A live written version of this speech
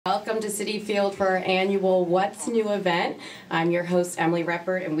Welcome to Citi Field for our annual What's New event. I'm your host, Emily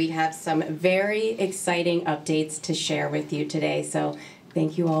Reppert, and we have some very exciting updates to share with you today. So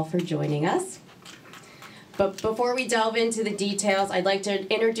thank you all for joining us. But before we delve into the details, I'd like to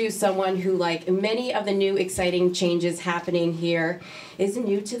introduce someone who, like many of the new exciting changes happening here, is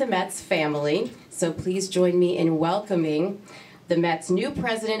new to the Mets family. So please join me in welcoming the Mets' new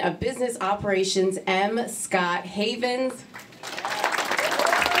president of business operations, M. Scott Havens.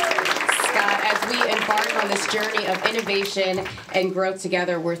 As we embark on this journey of innovation and growth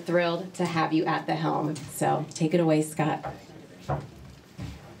together, we're thrilled to have you at the helm. So take it away, Scott.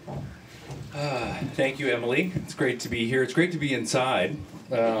 Thank you, Emily. It's great to be here. It's great to be inside.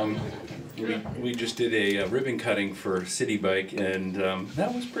 We just did a ribbon cutting for Citi Bike, and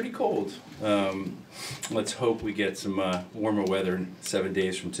that was pretty cold. Let's hope we get some warmer weather 7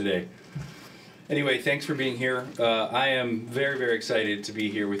 days from today. Anyway, thanks for being here. I am very, very excited to be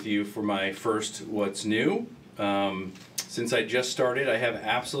here with you for my first What's New. Since I just started, I have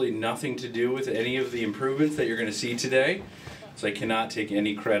absolutely nothing to do with any of the improvements that you're going to see today, so I cannot take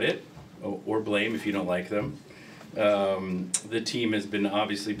any credit or blame if you don't like them. The team has been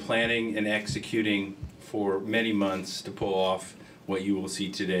obviously planning and executing for many months to pull off what you will see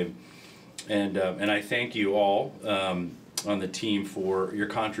today. And I thank you all on the team for your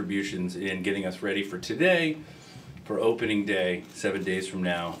contributions in getting us ready for today, for opening day 7 days from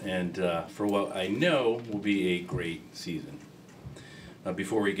now, and for what I know will be a great season.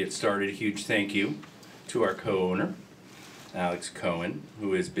 Before we get started, a huge thank you to our co-owner, Alex Cohen,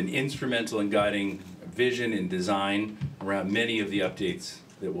 who has been instrumental in guiding vision and design around many of the updates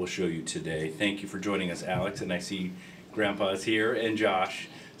that we'll show you today. Thank you for joining us, Alex, and I see Grandpa's here, and Josh,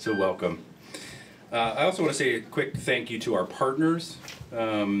 so welcome. I also want to say a quick thank you to our partners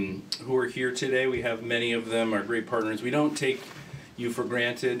who are here today. We have many of them, our great partners. We don't take you for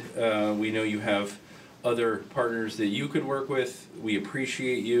granted. We know you have other partners that you could work with. We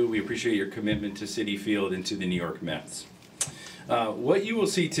appreciate you. We appreciate your commitment to Citi Field and to the New York Mets. What you will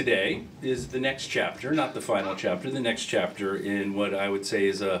see today is the next chapter, not the final chapter, the next chapter in what I would say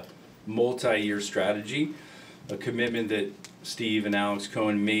is a multi-year strategy, a commitment that Steve and Alex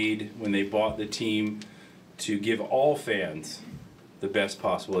Cohen made when they bought the team to give all fans the best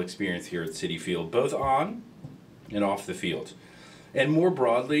possible experience here at Citi Field, both on and off the field, and more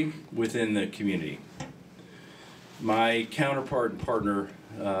broadly within the community. My counterpart and partner,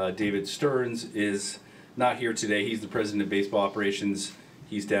 David Stearns, is not here today. He's the president of baseball operations.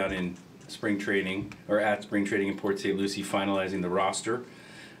 He's down in spring training, or at spring training in Port St. Lucie, finalizing the roster.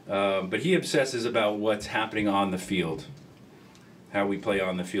 But he obsesses about what's happening on the field, how we play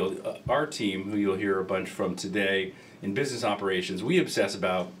on the field. Our team, who you'll hear a bunch from today, in business operations, we obsess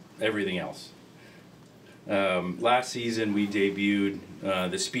about everything else. Last season, we debuted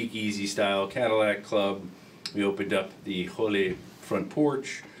the Speakeasy style Cadillac Club. We opened up the Jole front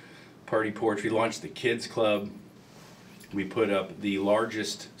porch, party porch. We launched the Kids Club. We put up the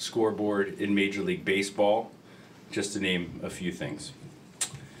largest scoreboard in Major League Baseball, just to name a few things.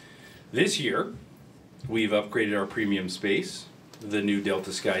 This year, we've upgraded our premium space, the new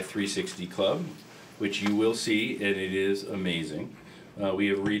Delta Sky 360 Club, which you will see, and it is amazing. We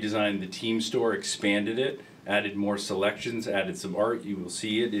have redesigned the team store, expanded it, added more selections, added some art. You will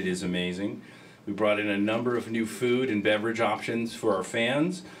see it. It is amazing. We brought in a number of new food and beverage options for our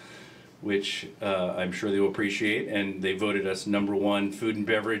fans, which I'm sure they will appreciate, and they voted us #1 food and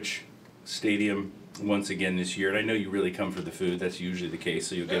beverage stadium once again this year. And I know you really come for the food. That's usually the case,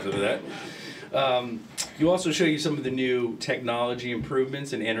 so you'll get to that. You'll also show you some of the new technology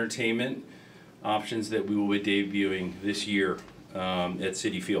improvements and entertainment options that we will be debuting this year at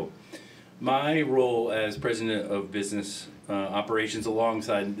Citi Field. My role as president of business operations,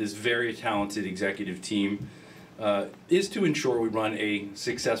 alongside this very talented executive team, is to ensure we run a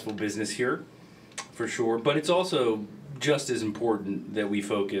successful business here, for sure, but it's also just as important that we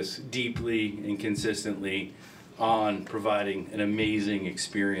focus deeply and consistently on providing an amazing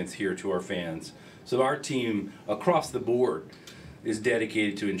experience here to our fans. So our team across the board is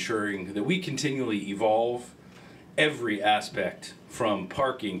dedicated to ensuring that we continually evolve every aspect, from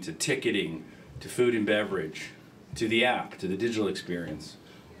parking to ticketing to food and beverage to the app to the digital experience,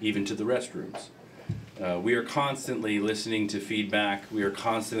 even to the restrooms. We are constantly listening to feedback. We are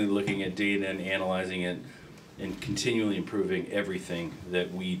constantly looking at data and analyzing it and continually improving everything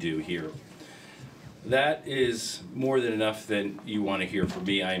that we do here. That is more than enough that you want to hear from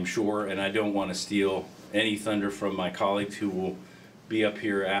me, I am sure, and I don't want to steal any thunder from my colleagues who will be up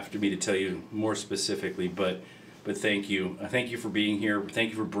here after me to tell you more specifically, but thank you. Thank you for being here.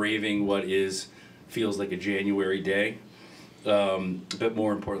 Thank you for braving what feels like a January day. but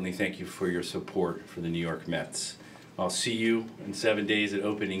more importantly, thank you for your support for the New York Mets. I'll see you in 7 days at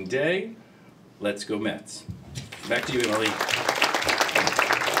opening day. Let's go Mets. Back to you, Emily.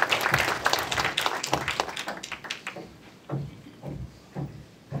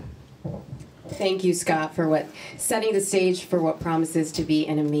 Thank you, Scott, for setting the stage for what promises to be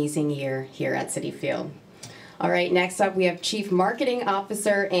an amazing year here at Citi Field. All right, next up we have Chief Marketing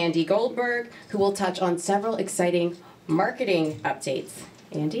Officer Andy Goldberg, who will touch on several exciting marketing updates.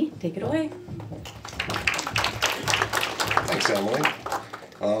 Andy, take it away. Thanks, Emily.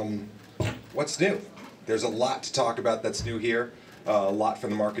 What's new? There's a lot to talk about that's new here. A lot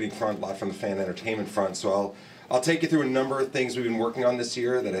from the marketing front, a lot from the fan entertainment front. So I'll take you through a number of things we've been working on this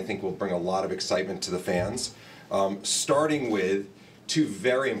year that I think will bring a lot of excitement to the fans. Starting with two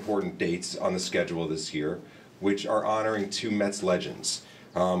very important dates on the schedule this year, which are honoring two Mets legends.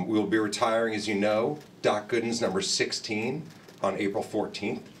 We will be retiring, as you know, Doc Gooden's number 16 on April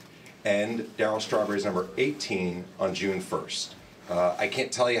 14th, and Darryl Strawberry's number 18 on June 1st. I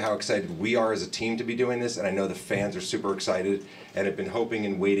can't tell you how excited we are as a team to be doing this, and I know the fans are super excited and have been hoping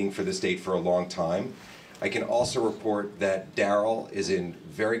and waiting for this date for a long time. I can also report that Darryl is in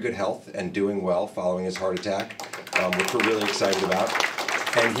very good health and doing well following his heart attack, which we're really excited about.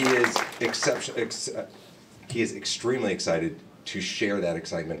 And he is extremely excited to share that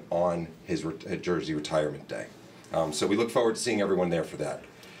excitement on his Jersey retirement day. So we look forward to seeing everyone there for that.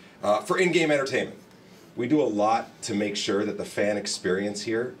 For in-game entertainment, we do a lot to make sure that the fan experience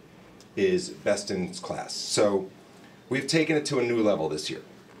here is best in its class. So we've taken it to a new level this year.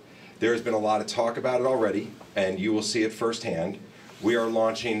 There has been a lot of talk about it already, and you will see it firsthand. We are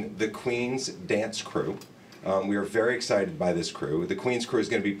launching the Queen's Dance Crew. We are very excited by this crew. The Queen's Crew is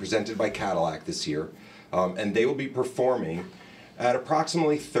going to be presented by Cadillac this year, and they will be performing at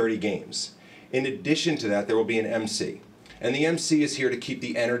approximately 30 games. In addition to that, there will be an MC. And the MC is here to keep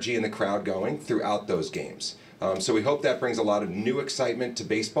the energy in the crowd going throughout those games. So we hope that brings a lot of new excitement to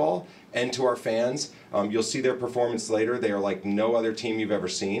baseball and to our fans. You'll see their performance later. They are like no other team you've ever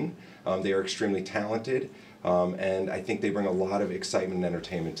seen. They are extremely talented, and I think they bring a lot of excitement and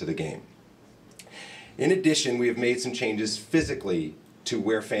entertainment to the game. In addition, we have made some changes physically to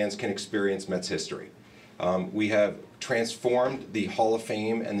where fans can experience Mets history. We have transformed the Hall of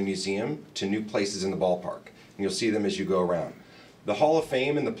Fame and the museum to new places in the ballpark. And you'll see them as you go around. The Hall of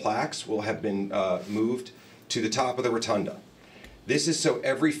Fame and the plaques will have been moved to the top of the rotunda. This is so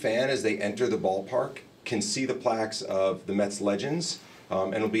every fan, as they enter the ballpark, can see the plaques of the Mets legends,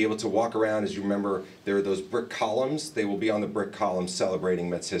 and will be able to walk around. As you remember, there are those brick columns. They will be on the brick columns celebrating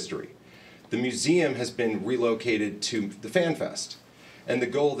Mets history. The museum has been relocated to the Fan Fest. And the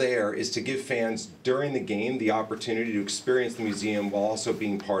goal there is to give fans during the game the opportunity to experience the museum while also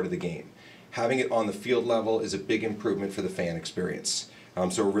being part of the game. Having it on the field level is a big improvement for the fan experience.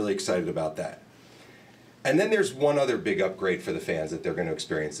 So we're really excited about that. And then there's one other big upgrade for the fans that they're going to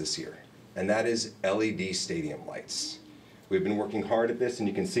experience this year, and that is LED stadium lights. We've been working hard at this, and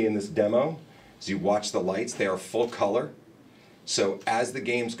you can see in this demo, as you watch the lights, they are full color. So as the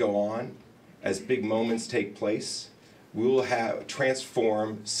games go on, as big moments take place, we will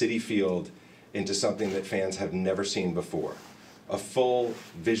transform Citi Field into something that fans have never seen before. A full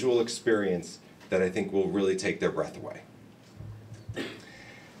visual experience that I think will really take their breath away.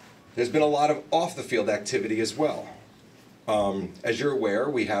 There's been a lot of off-the-field activity as well. As you're aware,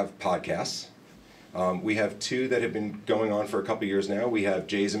 we have podcasts. We have two that have been going on for a couple years now. We have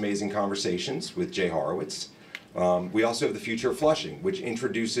Jay's Amazing Conversations with Jay Horowitz. We also have The Future of Flushing, which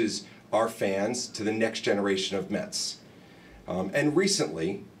introduces our fans to the next generation of Mets. And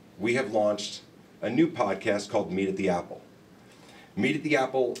recently, we have launched a new podcast called Meet at the Apple. Meet at the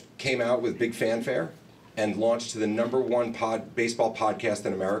Apple came out with big fanfare and launched to the #1 baseball podcast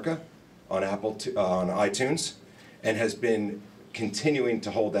in America on on iTunes, and has been continuing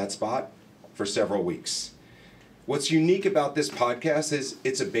to hold that spot for several weeks. What's unique about this podcast is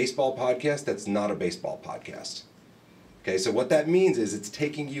it's a baseball podcast that's not a baseball podcast. Okay, so what that means is it's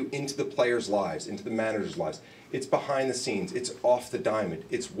taking you into the players' lives, into the managers' lives. It's behind the scenes. It's off the diamond.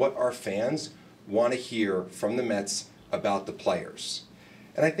 It's what our fans want to hear from the Mets about the players.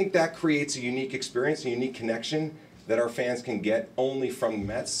 And I think that creates a unique experience, a unique connection that our fans can get only from the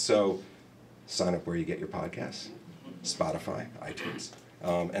Mets. So sign up where you get your podcasts, Spotify, iTunes,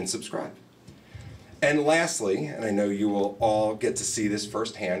 and subscribe. And lastly, and I know you will all get to see this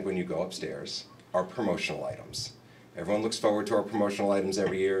firsthand when you go upstairs, our promotional items. Everyone looks forward to our promotional items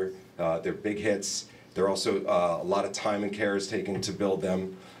every year. They're big hits. They're also a lot of time and care is taken to build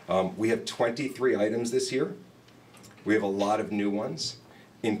them. We have 23 items this year. We have a lot of new ones,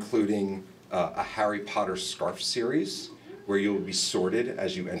 including a Harry Potter scarf series, where you will be sorted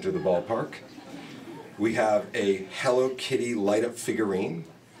as you enter the ballpark. We have a Hello Kitty light-up figurine.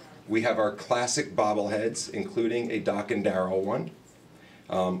 We have our classic bobbleheads, including a Doc and Darryl one.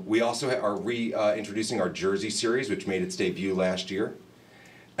 We also are reintroducing our Jersey series, which made its debut last year.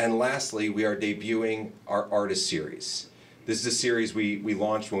 And lastly, we are debuting our Artist series. This is a series we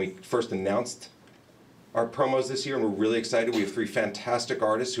launched when we first announced our promos this year, and we're really excited. We have 3 fantastic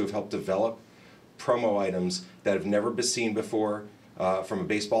artists who have helped develop promo items that have never been seen before from a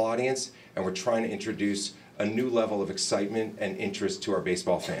baseball audience, and we're trying to introduce a new level of excitement and interest to our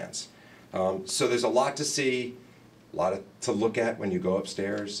baseball fans. So there's a lot to see, a lot to look at when you go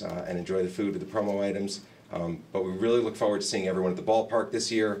upstairs and enjoy the food with the promo items. But we really look forward to seeing everyone at the ballpark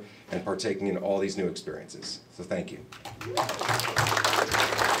this year and partaking in all these new experiences. So thank you.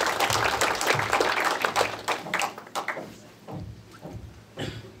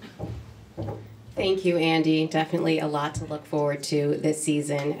 Thank you, Andy. Definitely a lot to look forward to this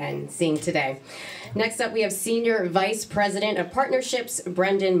season and seeing today. Next up, we have Senior Vice President of Partnerships,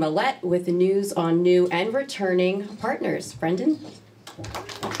 Brendan Millett, with the news on new and returning partners. Brendan?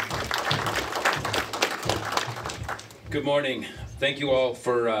 Good morning. Thank you all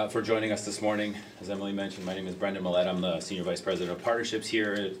for joining us this morning. As Emily mentioned, my name is Brendan Millett. I'm the Senior Vice President of Partnerships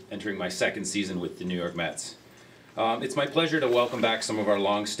here, entering my 2nd season with the New York Mets. It's my pleasure to welcome back some of our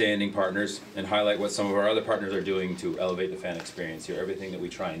long-standing partners and highlight what some of our other partners are doing to elevate the fan experience here. Everything that we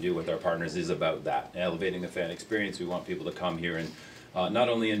try and do with our partners is about that, elevating the fan experience. We want people to come here and not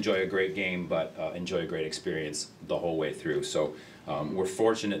only enjoy a great game, but enjoy a great experience the whole way through. So we're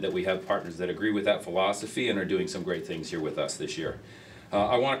fortunate that we have partners that agree with that philosophy and are doing some great things here with us this year.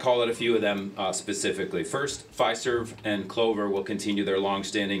 I want to call out a few of them specifically. First, Fiserv and Clover will continue their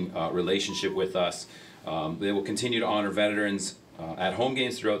long-standing relationship with us. They will continue to honor veterans at home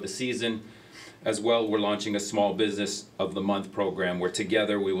games throughout the season. As well, we're launching a Small Business of the Month program where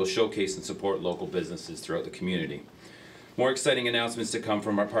together we will showcase and support local businesses throughout the community. More exciting announcements to come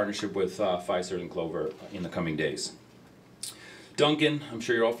from our partnership with Fiserv and Clover in the coming days. Duncan, I'm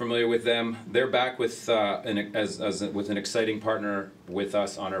sure you're all familiar with them. They're back with with an exciting partner with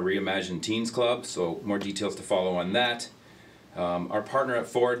us on our Reimagined Teens Club, so more details to follow on that. Our partner at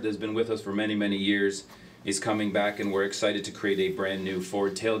Ford that's been with us for many, many years is coming back, and we're excited to create a brand new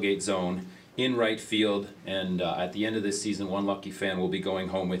Ford tailgate zone in right field, and at the end of this season, one lucky fan will be going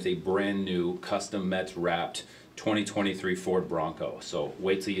home with a brand new custom Mets wrapped 2023 Ford Bronco. So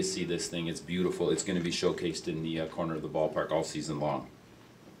wait till you see this thing. It's beautiful. It's going to be showcased in the corner of the ballpark all season long.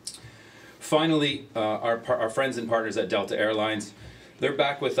 Finally, our friends and partners at Delta Airlines, they're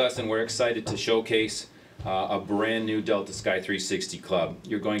back with us, and we're excited to showcase a brand new Delta Sky 360 Club.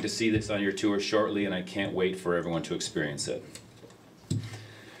 You're going to see this on your tour shortly, and I can't wait for everyone to experience it.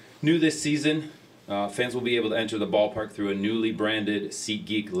 New this season, fans will be able to enter the ballpark through a newly branded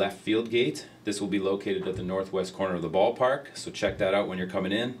SeatGeek left field gate. This will be located at the northwest corner of the ballpark, so check that out when you're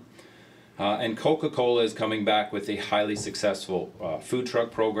coming in. And Coca-Cola is coming back with a highly successful food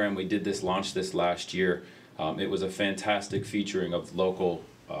truck program. We launched this last year. It was a fantastic featuring of local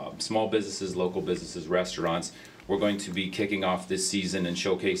small businesses, local businesses, restaurants. We're going to be kicking off this season and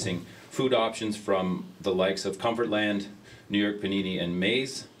showcasing food options from the likes of Comfortland, New York Panini, and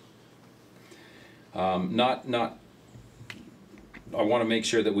Maze. I want to make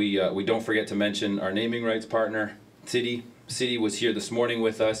sure that we don't forget to mention our naming rights partner, Citi. Citi was here this morning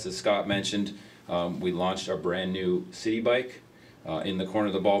with us, as Scott mentioned. We launched our brand new Citi Bike in the corner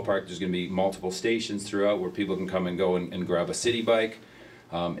of the ballpark. There's going to be multiple stations throughout where people can come and go and grab a Citi Bike.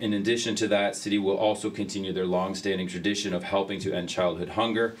 In addition to that, Citi will also continue their long-standing tradition of helping to end childhood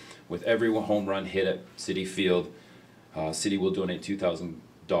hunger. With every home run hit at Citi Field, Citi will donate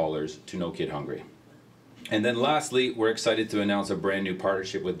 $2,000 to No Kid Hungry. And then lastly, we're excited to announce a brand new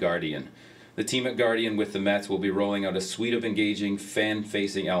partnership with Guardian. The team at Guardian with the Mets will be rolling out a suite of engaging,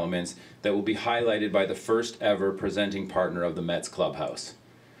 fan-facing elements that will be highlighted by the first ever presenting partner of the Mets clubhouse.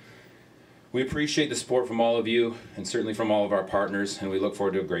 We appreciate the support from all of you, and certainly from all of our partners, and we look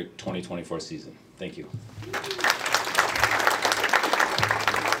forward to a great 2024 season. Thank you.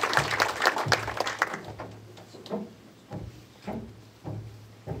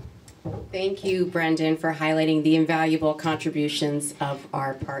 Thank you, Brendan, for highlighting the invaluable contributions of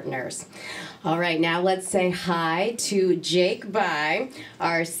our partners. All right, now let's say hi to Jake Bai,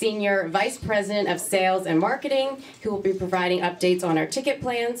 our Senior Vice President of Sales and Marketing, who will be providing updates on our ticket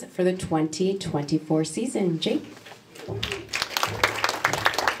plans for the 2024 season. Jake?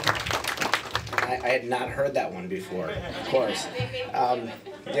 I had not heard that one before, of course.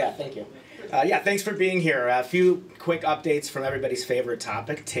 Yeah, thank you. Thanks for being here. A few quick updates from everybody's favorite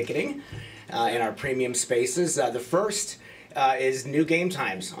topic, ticketing, in our premium spaces. The first is new game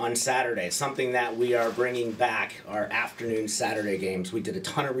times on Saturday, something that we are bringing back, our afternoon Saturday games. We did a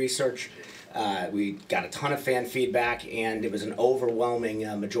ton of research. We got a ton of fan feedback, and it was an overwhelming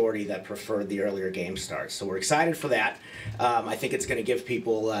majority that preferred the earlier game starts. So we're excited for that. I think it's going to give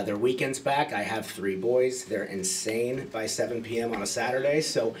people their weekends back. I have 3 boys. They're insane by 7 p.m. on a Saturday,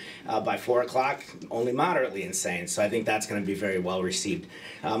 so by 4 o'clock, only moderately insane. So I think that's going to be very well received.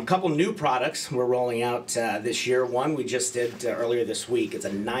 A couple new products we're rolling out this year. One we just did earlier this week. It's a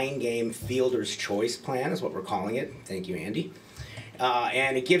 9-game Fielder's Choice plan is what we're calling it. Thank you, Andy.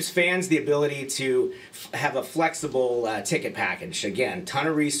 And it gives fans the ability to have a flexible ticket package. Again, ton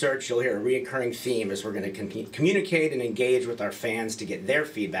of research. You'll hear a reoccurring theme as we're going to communicate and engage with our fans to get their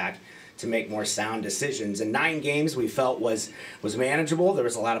feedback to make more sound decisions. And 9 games we felt was manageable. There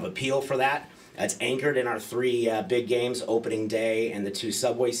was a lot of appeal for that. It's anchored in our 3 big games, opening day and the 2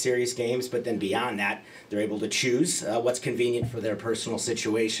 Subway Series games. But then beyond that, they're able to choose what's convenient for their personal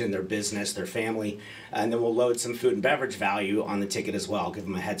situation, their business, their family. And then we'll load some food and beverage value on the ticket as well, give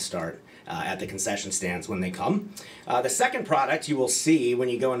them a head start at the concession stands when they come. The second product you will see when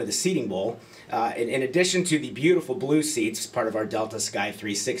you go into the seating bowl, in addition to the beautiful blue seats, part of our Delta Sky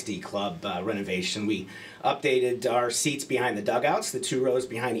 360 Club renovation, we updated our seats behind the dugouts, the 2 rows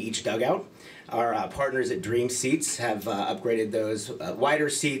behind each dugout. Our partners at Dream Seats have upgraded those wider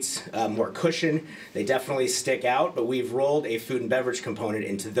seats, more cushion. They definitely stick out, but we've rolled a food and beverage component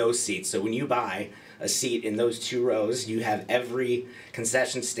into those seats. So when you buy a seat in those 2 rows, you have every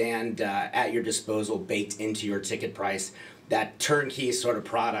concession stand at your disposal baked into your ticket price. That turnkey sort of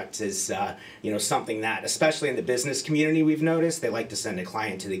product is something that, especially in the business community, we've noticed, they like to send a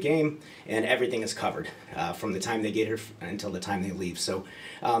client to the game, and everything is covered from the time they get here until the time they leave. So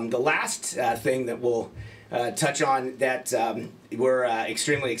the last thing that we'll touch on that we're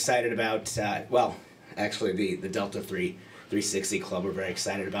extremely excited about, well, actually the Delta 360 Club we're very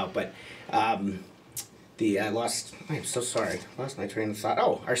excited about, but I'm so sorry, lost my train of thought.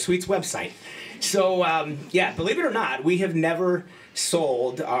 Oh, our Suites website. So, yeah, believe it or not, we have never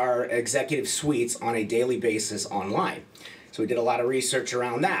sold our executive suites on a daily basis online. So we did a lot of research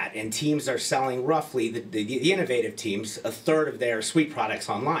around that, and teams are selling roughly, the innovative teams, 1/3 of their suite products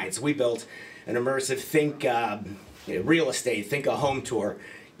online. So we built an immersive, think real estate, think a home tour.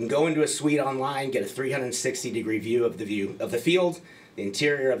 You can go into a suite online, get a 360-degree view of the field, the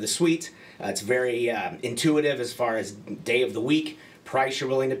interior of the suite. It's very intuitive as far as day of the week, price you're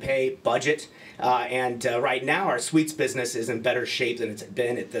willing to pay, budget. And right now our suites business is in better shape than it's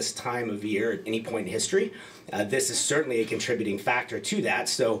been at this time of year at any point in history. This is certainly a contributing factor to that.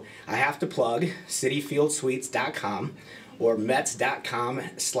 So I have to plug cityfieldsuites.com or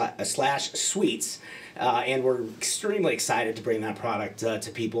mets.com/suites. And we're extremely excited to bring that product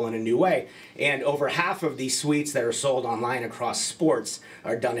to people in a new way. And over half of these suites that are sold online across sports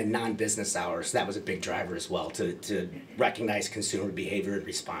are done in non-business hours. That was a big driver as well to recognize consumer behavior and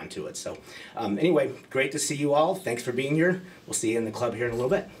respond to it. So anyway, great to see you all. Thanks for being here. We'll see you in the club here in a little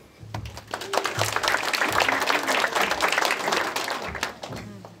bit.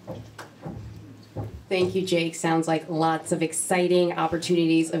 Thank you, Jake. Sounds like lots of exciting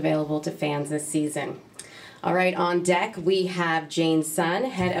opportunities available to fans this season. All right, on deck, we have Jane Sun,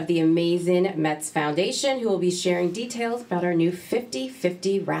 head of the Amazing Mets Foundation, who will be sharing details about our new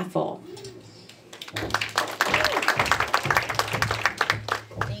 50/50 raffle.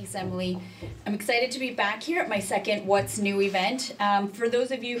 Thanks, Emily. I'm excited to be back here at my second What's New event. For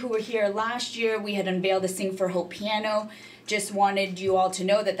those of you who were here last year, we had unveiled the Sing for Hope piano. Just wanted you all to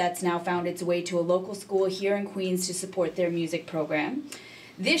know that that's now found its way to a local school here in Queens to support their music program.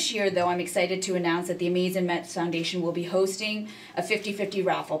 This year, though, I'm excited to announce that the Amazing Mets Foundation will be hosting a 50/50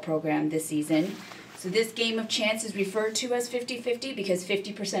 raffle program this season. So this game of chance is referred to as 50/50 because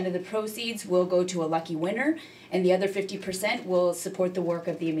 50% of the proceeds will go to a lucky winner, and the other 50% will support the work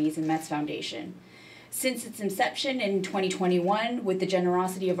of the Amazing Mets Foundation. Since its inception in 2021, with the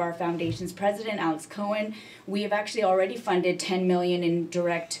generosity of our foundation's president, Alex Cohen, we have actually already funded $10 million in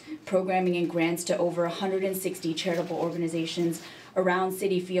direct programming and grants to over 160 charitable organizations around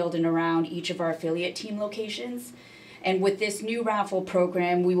Citi Field and around each of our affiliate team locations. And with this new raffle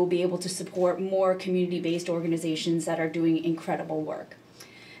program, we will be able to support more community-based organizations that are doing incredible work.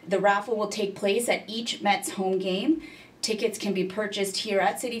 The raffle will take place at each Mets home game. Tickets can be purchased here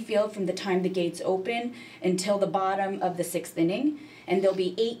at Citi Field from the time the gates open until the bottom of the 6th inning. And there'll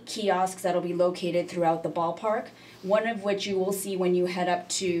be 8 kiosks that'll be located throughout the ballpark, one of which you will see when you head up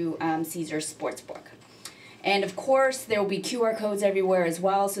to Caesars Sportsbook. And of course, there will be QR codes everywhere as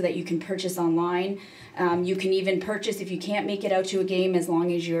well so that you can purchase online. You can even purchase if you can't make it out to a game as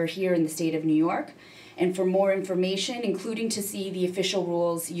long as you're here in the state of New York. And for more information, including to see the official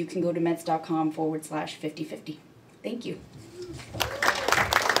rules, you can go to Mets.com/50/50. Thank you.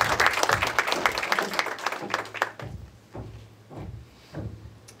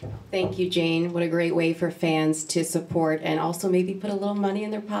 Thank you, Jane. What a great way for fans to support and also maybe put a little money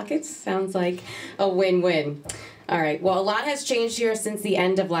in their pockets. Sounds like a win-win. All right, well, a lot has changed here since the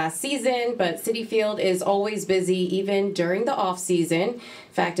end of last season, but Citi Field is always busy even during the off-season. In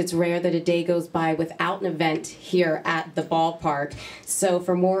fact, it's rare that a day goes by without an event here at the ballpark. So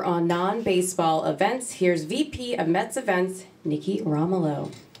for more on non-baseball events, here's VP of Mets Events, Nikki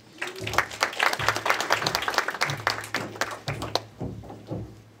Romolo.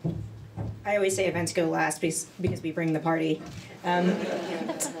 I always say events go last because we bring the party.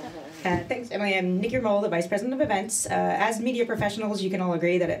 Thanks, Emily. I'm Nikki Romolo, the Vice President of Events. As media professionals, you can all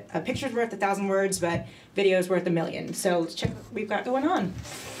agree that a picture's worth 1,000 words, but video's worth 1,000,000. So let's check what we've got going on.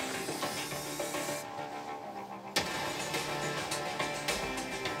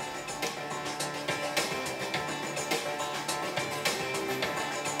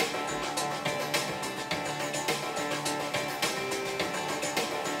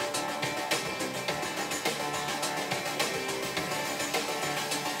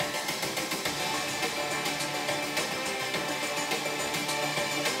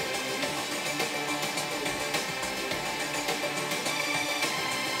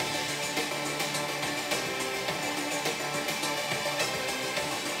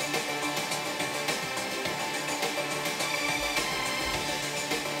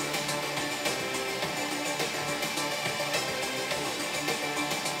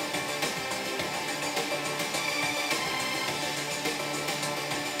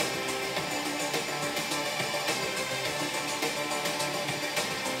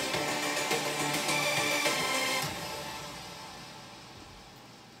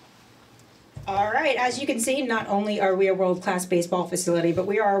 All right, as you can see, not only are we a world-class baseball facility, but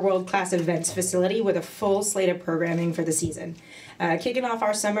we are a world-class events facility with a full slate of programming for the season. Kicking off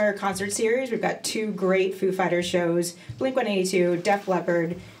our summer concert series, we've got 2 great Foo Fighters shows, Blink-182, Def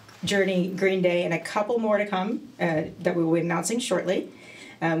Leppard, Journey, Green Day, and a couple more to come that we will be announcing shortly.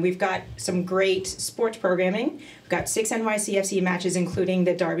 We've got some great sports programming. We've got 6 NYCFC matches, including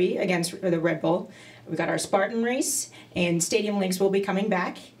the Derby against the Red Bull. We've got our Spartan race, and Stadium Links will be coming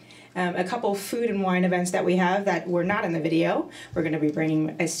back. A couple food and wine events that we have that were not in the video. We're going to be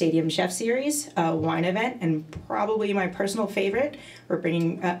bringing a Stadium Chef Series, a wine event, and probably my personal favorite, we're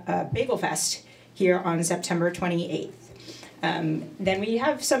bringing a Bagel Fest here on September 28th. Then we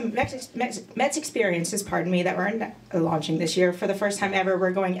have some Mets experiences, that we're launching this year. For the first time ever,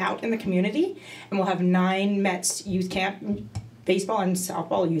 we're going out in the community, and we'll have 9 Mets youth camp, baseball and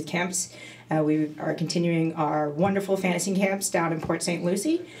softball youth camps. We are continuing our wonderful fantasy camps down in Port St.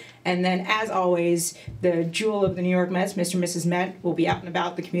 Lucie. And then, as always, the jewel of the New York Mets, Mr. and Mrs. Met, will be out and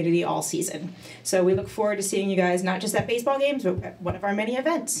about the community all season. So we look forward to seeing you guys not just at baseball games, but at one of our many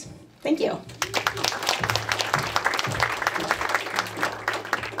events. Thank you.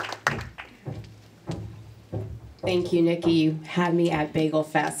 Thank you, Nikki. You had me at Bagel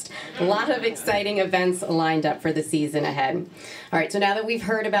Fest. A lot of exciting events lined up for the season ahead. All right, so now that we've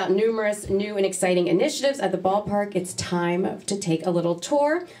heard about numerous new and exciting initiatives at the ballpark, it's time to take a little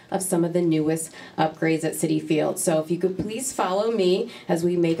tour of some of the newest upgrades at Citi Field. So if you could please follow me as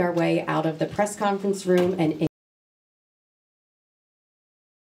we make our way out of the press conference room and